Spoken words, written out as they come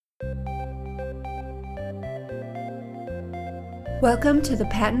Welcome to the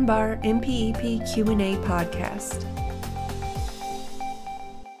Patent Bar MPEP Q&A podcast.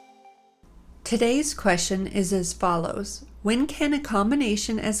 Today's question is as follows. When can a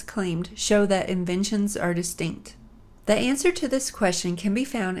combination as claimed show that inventions are distinct? The answer to this question can be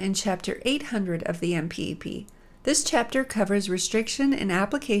found in Chapter 800 of the MPEP. This chapter covers restriction and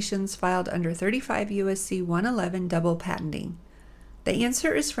applications filed under 35 U.S.C. 111 double patenting. The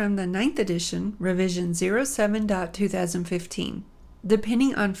answer is from the 9th edition, revision 07.2015.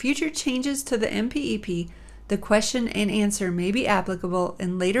 Depending on future changes to the MPEP, the question and answer may be applicable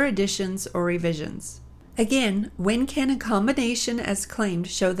in later editions or revisions. Again, when can a combination as claimed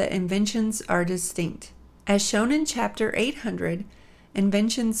show that inventions are distinct? As shown in Chapter 800,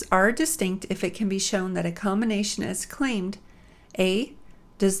 inventions are distinct if it can be shown that a combination as claimed A.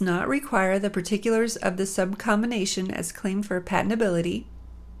 does not require the particulars of the subcombination as claimed for patentability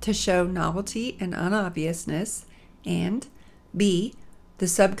to show novelty and unobviousness, and B. the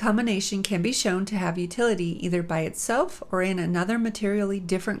subcombination can be shown to have utility either by itself or in another materially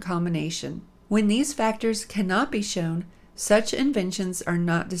different combination. When these factors cannot be shown, such inventions are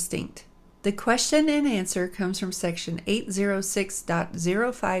not distinct. The question and answer comes from Section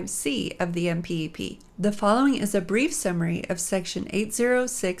 806.05c of the MPEP. The following is a brief summary of Section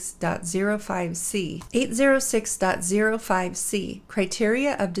 806.05c. 806.05c,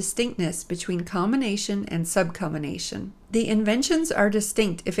 Criteria of distinctness between combination and subcombination. The inventions are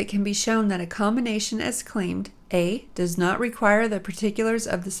distinct if it can be shown that a combination as claimed, A. does not require the particulars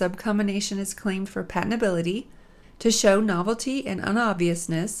of the subcombination as claimed for patentability to show novelty and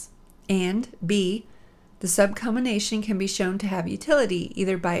unobviousness, and B. the subcombination can be shown to have utility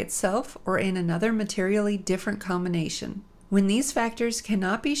either by itself or in another materially different combination. When these factors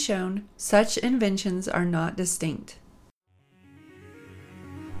cannot be shown, such inventions are not distinct.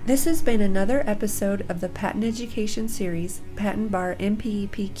 This has been another episode of the Patent Education Series Patent Bar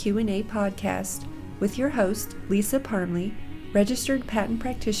MPEP Q&A podcast with your host, Lisa Parmley, Registered Patent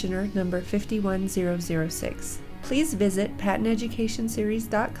Practitioner number 51006. Please visit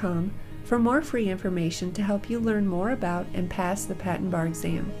patenteducationseries.com for more free information to help you learn more about and pass the Patent Bar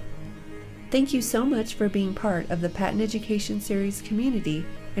exam. Thank you so much for being part of the Patent Education Series community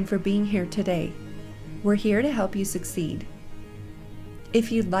and for being here today. We're here to help you succeed.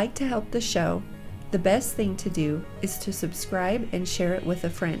 If you'd like to help the show, the best thing to do is to subscribe and share it with a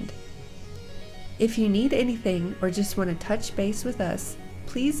friend. If you need anything or just want to touch base with us,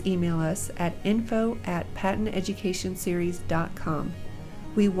 please email us at info@patenteducationseries.com.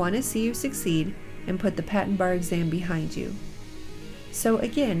 We want to see you succeed and put the Patent Bar exam behind you. So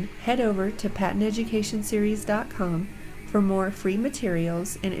again, head over to patenteducationseries.com for more free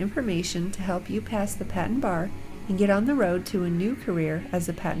materials and information to help you pass the Patent Bar and get on the road to a new career as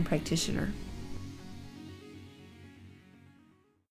a patent practitioner.